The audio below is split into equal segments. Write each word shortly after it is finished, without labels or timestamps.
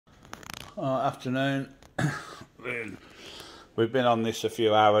Afternoon. We've been on this a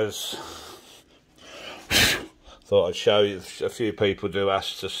few hours. Thought I'd show you. A few people do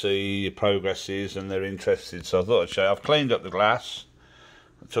ask to see your progresses and they're interested, so I thought I'd show you. I've cleaned up the glass.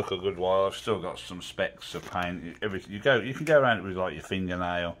 It took a good while. I've still got some specks of paint. Everything you can go around it with like your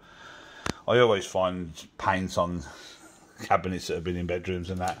fingernail. I always find paint on cabinets that have been in bedrooms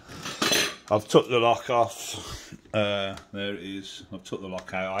and that. I've took the lock off. There it is. I've took the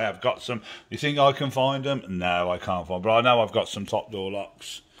lock out. I have got some. You think I can find them? No, I can't find. But I know I've got some top door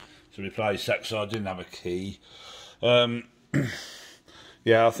locks to replace that, so I didn't have a key.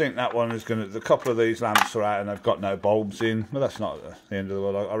 Yeah, I think that one is going to. A couple of these lamps are out and they've got no bulbs in. Well, that's not the end of the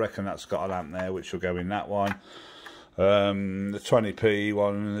world. I reckon that's got a lamp there which will go in that one. The 20p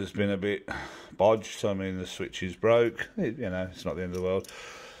one has been a bit bodged. I mean, the switch is broke. You know, it's not the end of the world.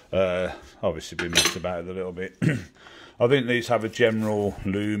 Obviously been messed about a little bit. I think these have a general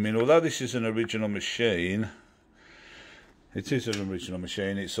loom in, although this is an original machine. It is an original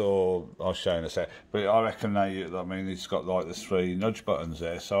machine. It's all, I'll show you in a sec, but I reckon they, I mean, it's got like the 3 nudge buttons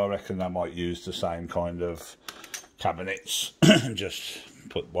there, so I reckon they might use the same kind of cabinets and just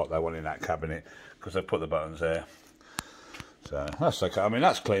put what they want in that cabinet, because they put the buttons there. So that's okay. I mean,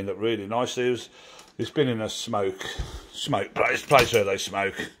 that's cleaned up really nicely. It's been in a smoke place where they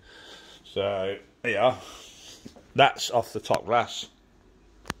smoke. So yeah, that's off the top glass.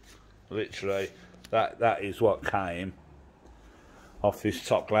 Literally, that is what came off this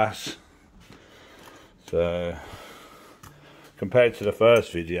top glass. So compared to the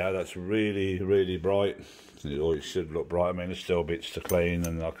first video, that's really bright. Or it should look bright. I mean, there's still bits to clean,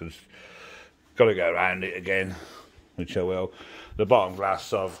 and I could got to go around it again, which I will. The bottom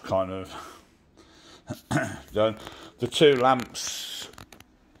glass I've kind of done. The 2 lamps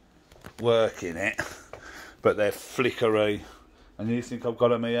work in it, but they're flickery. And you think I've got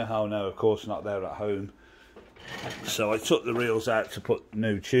them here? Oh no, of course not, they're at home. So I took the reels out to put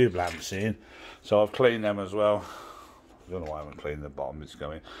new tube lamps in, so I've cleaned them as well. I don't know why I haven't cleaned the bottom, it's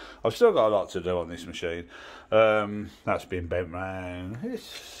going. I've still got a lot to do on this machine. That's been bent round.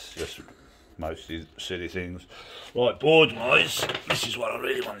 It's just mostly silly things. Right, board wise, this is what I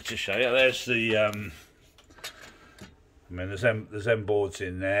really wanted to show you. There's the I mean, there's them boards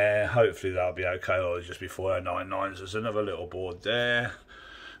in there. Hopefully they'll be okay, or they'll just be 4099s. There's another little board there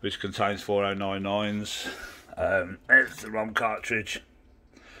which contains 4099s. There's the ROM cartridge,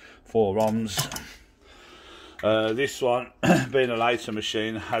 4 ROMs. This one, being a later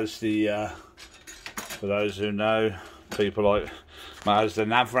machine, has the for those who know, people like, has the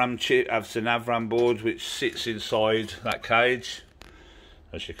Navram chip, has the Navram board which sits inside that cage,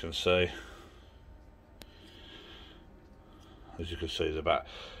 as you can see. As you can see,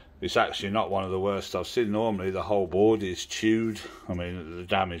 it's actually not one of the worst I've seen. Normally the whole board is chewed. I mean, the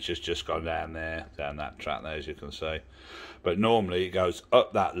damage has just gone down there, down that track there, as you can see. But normally it goes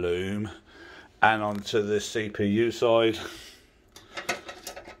up that loom and onto the CPU side.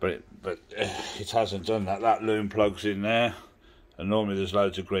 But it hasn't done that. That loom plugs in there, and normally there's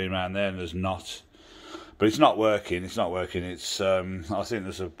loads of green around there, and there's not. But it's not working. It's not working. It's I think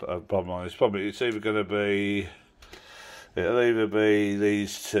there's a problem on it. It's either going to be. It'll either be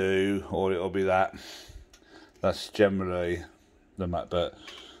these 2 or it'll be that. That's generally the map, but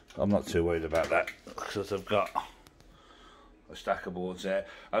I'm not too worried about that because I've got a stack of boards there.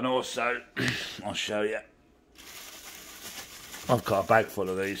 And also, I'll show you, I've got a bag full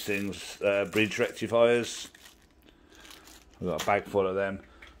of these things, bridge rectifiers. I've got a bag full of them.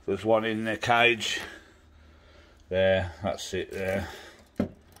 There's one in the cage. There, that's it there.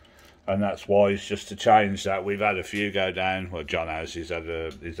 And that's wise just to change that. We've had a few go down. Well, John has. He's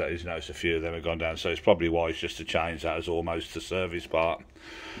noticed a few of them have gone down. So it's probably wise just to change that as almost the service part.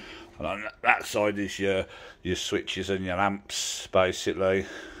 And on that side is your switches and your lamps, basically.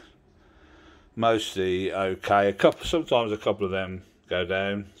 Mostly okay. Sometimes a couple of them go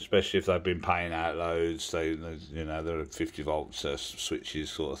down, especially if they've been paying out loads. You know, they're 50 volt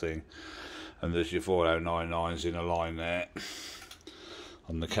switches sort of thing. And there's your 4099s in a line there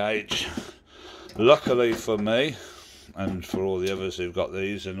on the cage. Luckily for me, and for all the others who've got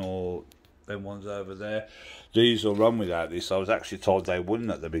these and all them ones over there, these will run without this. I was actually told they wouldn't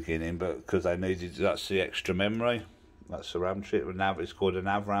at the beginning, but because they needed, that's the extra memory, that's the RAM chip, it's called a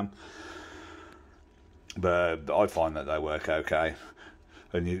NavRAM. But I find that they work okay.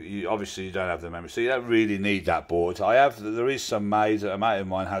 And you obviously you don't have the memory, so you don't really need that board. There is some made, a mate of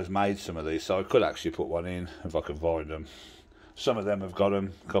mine has made some of these, so I could actually put one in if I could find them. Some of them have got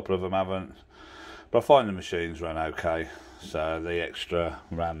them, a couple of them haven't. But I find the machines run okay. So the extra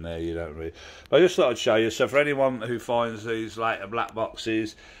RAM there, you don't really. But I just thought I'd show you. So for anyone who finds these later black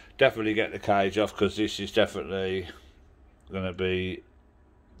boxes, definitely get the cage off, because this is definitely going to be,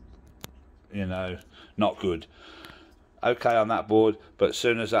 you know, not good. Okay on that board, but as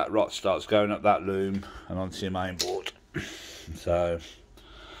soon as that rot starts going up that loom and onto your main board. So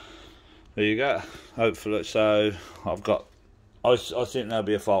there you go. Hopefully, so I've got, I think there'll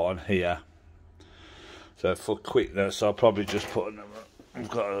be a fault on here. So for quickness, I'll probably just put another, I've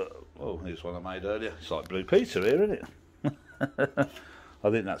got a, oh, here's one I made earlier. It's like Blue Peter here, isn't it? I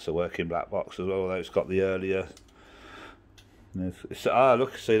think that's a working black box as well, although it's got the earlier. Ah,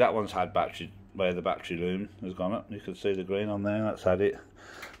 look, see, that one's had battery, where the battery loom has gone up. You can see the green on there, that's had it.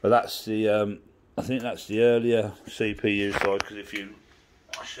 But that's the, I think that's the earlier CPU side, because if you,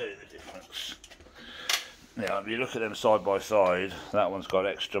 I'll show you the difference. Yeah, if you look at them side by side, that one's got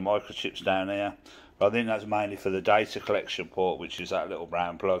extra microchips down here. But I think that's mainly for the data collection port, which is that little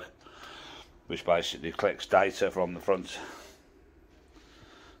brown plug, which basically collects data from the front.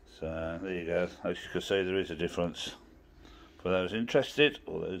 So there you go. As you can see, there is a difference. For those interested,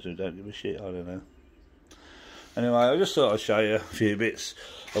 or those who don't give a shit, I don't know. Anyway, I just thought I'd show you a few bits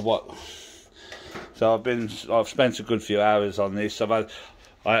of what. So I've spent a good few hours on this. The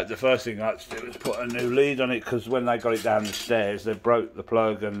first thing I had to do was put a new lead on it, because when they got it down the stairs, they broke the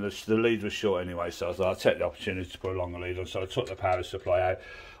plug and the lead was short anyway. So I thought I'd take the opportunity to put a longer lead on. So I took the power supply out.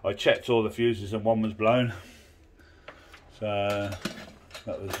 I checked all the fuses and one was blown. So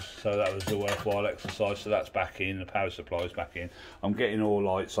that was a worthwhile exercise. So that's back in. The power supply is back in. I'm getting all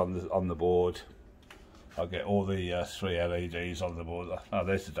lights on the board. I'll get all the 3 LEDs on the board. Oh,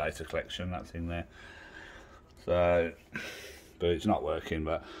 there's the data collection. That thing there. So, but it's not working.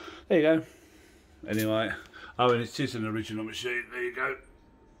 But there you go. Anyway, oh, and it is an original machine. There you go.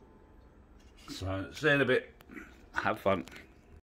 So see you in a bit. Have fun.